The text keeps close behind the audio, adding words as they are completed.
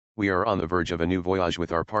we are on the verge of a new voyage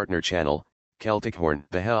with our partner channel, Celtichorn.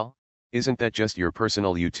 The hell? Isn't that just your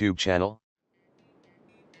personal YouTube channel?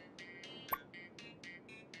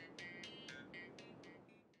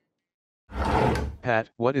 Pat,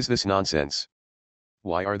 what is this nonsense?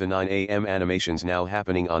 Why are the 9 a.m. animations now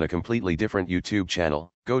happening on a completely different YouTube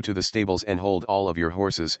channel? Go to the stables and hold all of your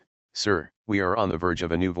horses, sir. We are on the verge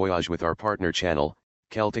of a new voyage with our partner channel,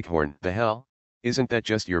 Celtichorn. The hell? Isn't that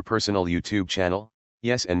just your personal YouTube channel?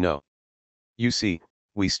 Yes and no. You see,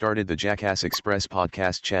 we started the Jackass Express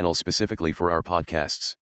podcast channel specifically for our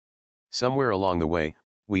podcasts. Somewhere along the way,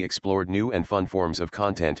 we explored new and fun forms of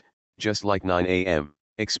content, just like 9 a.m.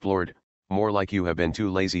 explored, more like you have been too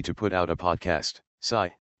lazy to put out a podcast.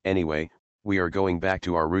 Sigh. Anyway, we are going back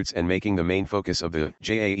to our roots and making the main focus of the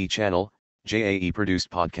JAE channel, JAE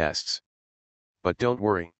produced podcasts. But don't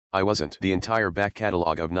worry, I wasn't. The entire back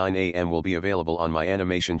catalog of 9 a.m. will be available on my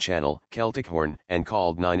animation channel, Celtichorn, and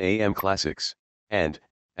called 9 a.m. Classics. And,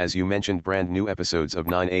 as you mentioned, brand new episodes of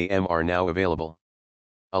 9 a.m. are now available,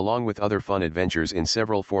 along with other fun adventures in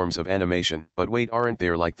several forms of animation. But wait, aren't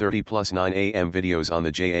there like 30 plus 9 a.m. videos on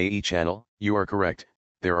the JAE channel? You are correct,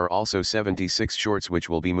 there are also 76 shorts which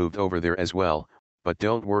will be moved over there as well, but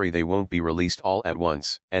don't worry, they won't be released all at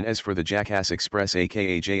once. And as for the Jackass Express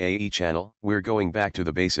aka JAE channel, we're going back to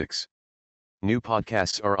the basics. New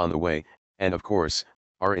podcasts are on the way, and of course,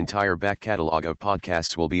 our entire back catalog of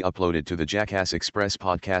podcasts will be uploaded to the Jackass Express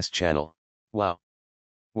podcast channel. Wow.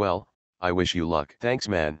 Well, I wish you luck. Thanks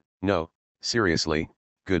man. No, seriously,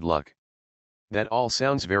 good luck. That all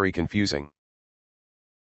sounds very confusing.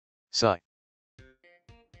 Sigh.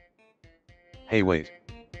 Hey wait.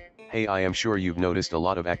 Hey, I am sure you've noticed a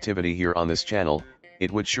lot of activity here on this channel. It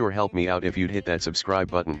would sure help me out if you'd hit that subscribe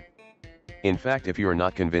button. In fact, if you're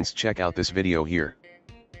not convinced, check out this video here.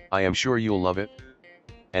 I am sure you'll love it.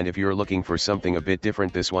 And if you're looking for something a bit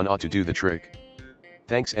different, this one ought to do the trick.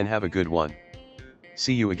 Thanks and have a good one.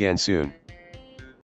 See you again soon.